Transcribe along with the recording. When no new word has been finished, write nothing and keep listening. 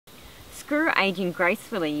Screw aging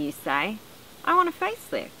gracefully, you say. I want a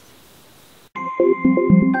facelift.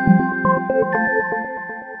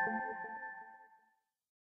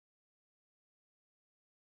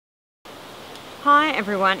 Hi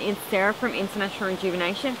everyone, it's Sarah from International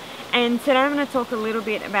Rejuvenation, and today I'm going to talk a little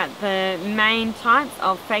bit about the main types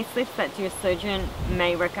of facelifts that your surgeon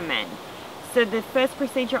may recommend. So the first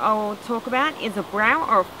procedure I will talk about is a brow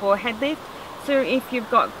or a forehead lift. So if you've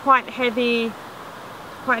got quite heavy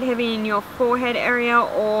in your forehead area,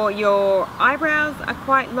 or your eyebrows are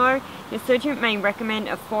quite low, your surgeon may recommend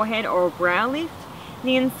a forehead or a brow lift.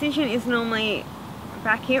 The incision is normally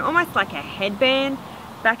back here, almost like a headband,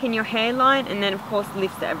 back in your hairline, and then of course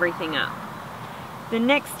lifts everything up. The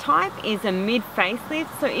next type is a mid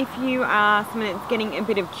facelift. So if you are someone that's getting a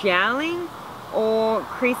bit of jowling or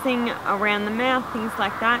creasing around the mouth, things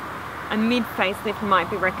like that, a mid facelift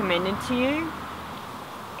might be recommended to you.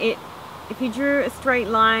 If you drew a straight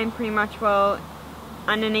line pretty much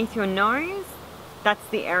underneath your nose, that's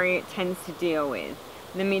the area it tends to deal with.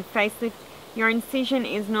 The mid facelift, your incision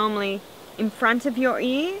is normally in front of your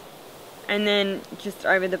ear and then just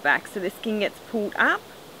over the back, so the skin gets pulled up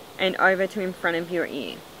and over to in front of your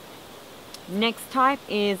ear. Next type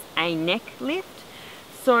is a neck lift.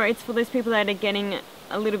 So it's for those people that are getting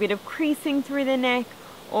a little bit of creasing through the neck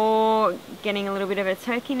or getting a little bit of a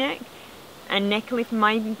turkey neck. A neck lift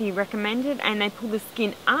might be recommended, and they pull the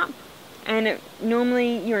skin up, and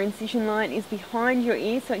normally your incision line is behind your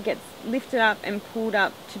ear, so it gets lifted up and pulled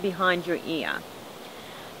up to behind your ear.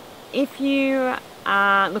 If you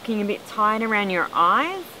are looking a bit tight around your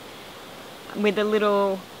eyes with a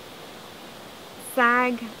little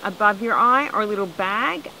sag above your eye or a little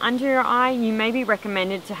bag under your eye, you may be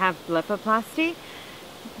recommended to have blepharoplasty.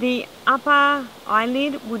 The upper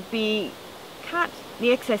eyelid would be cut,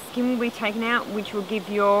 the excess skin will be taken out, which will give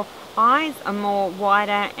your eyes a more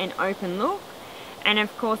wider and open look. And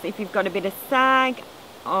of course, if you've got a bit of sag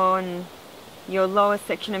on your lower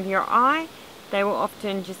section of your eye, they will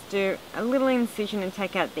often just do a little incision and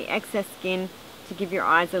take out the excess skin to give your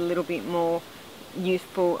eyes a little bit more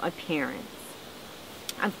youthful appearance.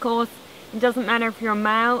 Of course, it doesn't matter if you're a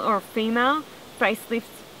male or a female,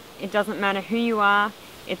 facelifts, it doesn't matter who you are,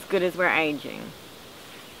 it's good as we're aging.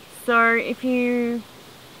 So if you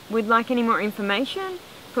would like any more information,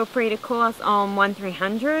 feel free to call us on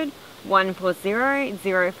 1300 140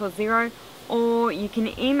 040, or you can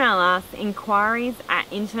email us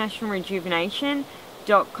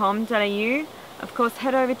inquiries@internationalrejuvenation.com.au. Of course,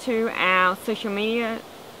 head over to our social media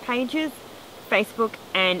pages, Facebook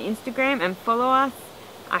and Instagram, and follow us.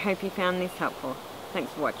 I hope you found this helpful.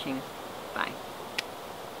 Thanks for watching. Bye.